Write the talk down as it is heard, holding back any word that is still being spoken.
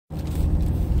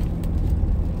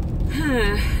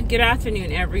Good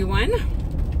afternoon, everyone.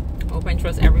 Hope and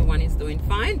trust everyone is doing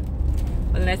fine.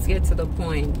 But let's get to the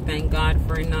point. Thank God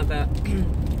for another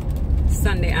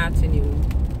Sunday afternoon.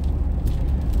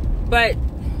 But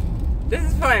this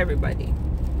is for everybody,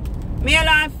 male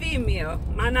and female,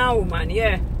 man and woman.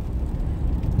 Yeah,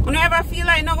 you never feel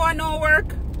like not going no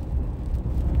work?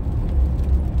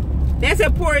 They say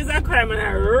poor is a crime, and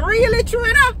I really true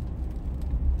enough.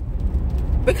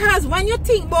 Because when you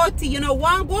think about it, you know,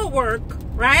 want to go work,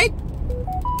 right?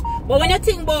 But when you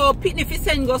think about picking if you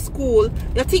send go school,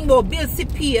 you think about bills to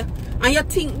pay, and you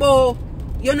think about,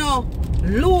 you know,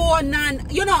 loan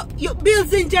and, you know, your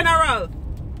bills in general,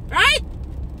 right?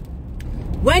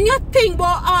 When you think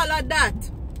about all of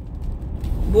that,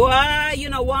 boy, you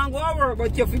know, want to go work,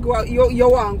 but you figure out you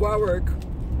want to go work.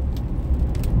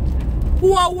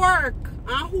 Who are work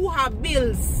and who have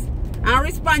bills and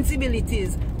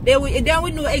responsibilities, then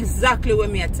we know exactly what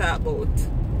me talk about.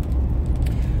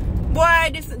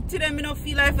 Boy, this today me don't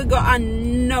feel like I go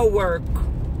and no work.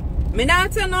 Me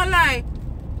not tell no lie.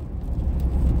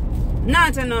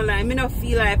 Not tell no lie. Me don't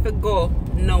feel like I go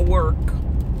no work.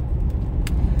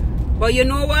 But you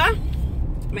know what?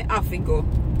 Me have to go.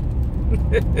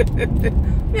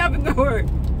 Me have to go work.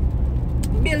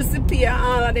 Bills to pay and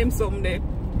all of them someday.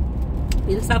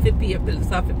 Bills have to pay, bills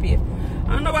have to pay.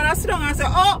 And nobody sit down and say,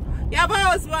 oh, you have a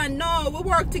husband. No, we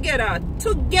work together.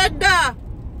 Together.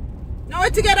 Know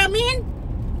what together mean?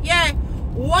 Yeah.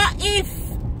 What if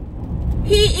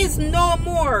he is no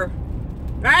more?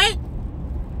 Right?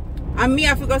 And me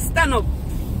have to go stand up.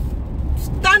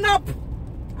 Stand up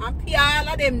and pay all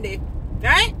of them there.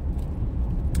 Right?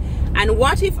 And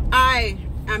what if I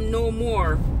am no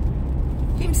more?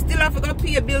 Him still have to go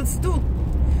pay bills too.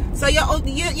 So you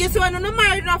see when you're not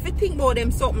married enough to think about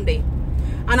them something there.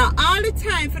 And all the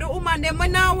time for the woman, them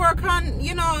when I work and,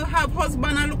 you know, have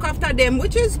husband and look after them,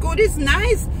 which is good, it's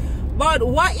nice. But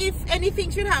what if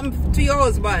anything should happen to your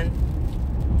husband?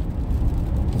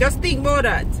 Just think about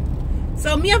that.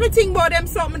 So me have to think about them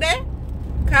something there.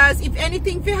 Because if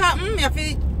anything will happen, me have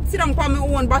to sit down on my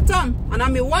own bottom. And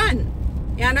I'm one.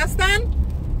 You understand?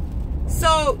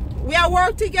 So we are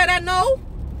work together now.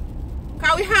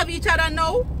 Because we have each other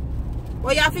now.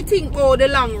 But you have to think about the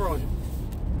long run.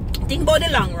 Think about the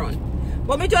long run.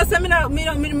 But me just say me don't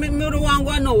want to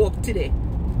go no work today.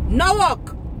 No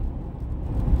work.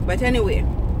 But anyway,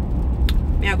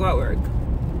 me I go at work.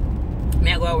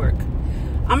 Me I go at work.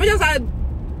 And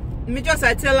me just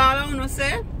I tell all I want to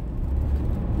say.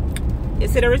 You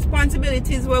see the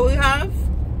responsibilities what we have.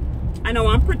 I know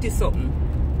I'm pretty something.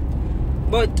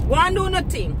 But one do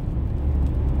nothing.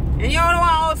 And you don't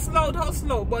want how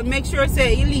slow, but make sure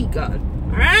say illegal.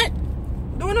 Alright?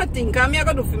 Do nothing, because I'm going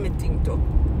to do for me thing too.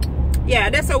 Yeah,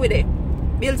 that's how we do.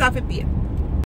 Bills have to pay.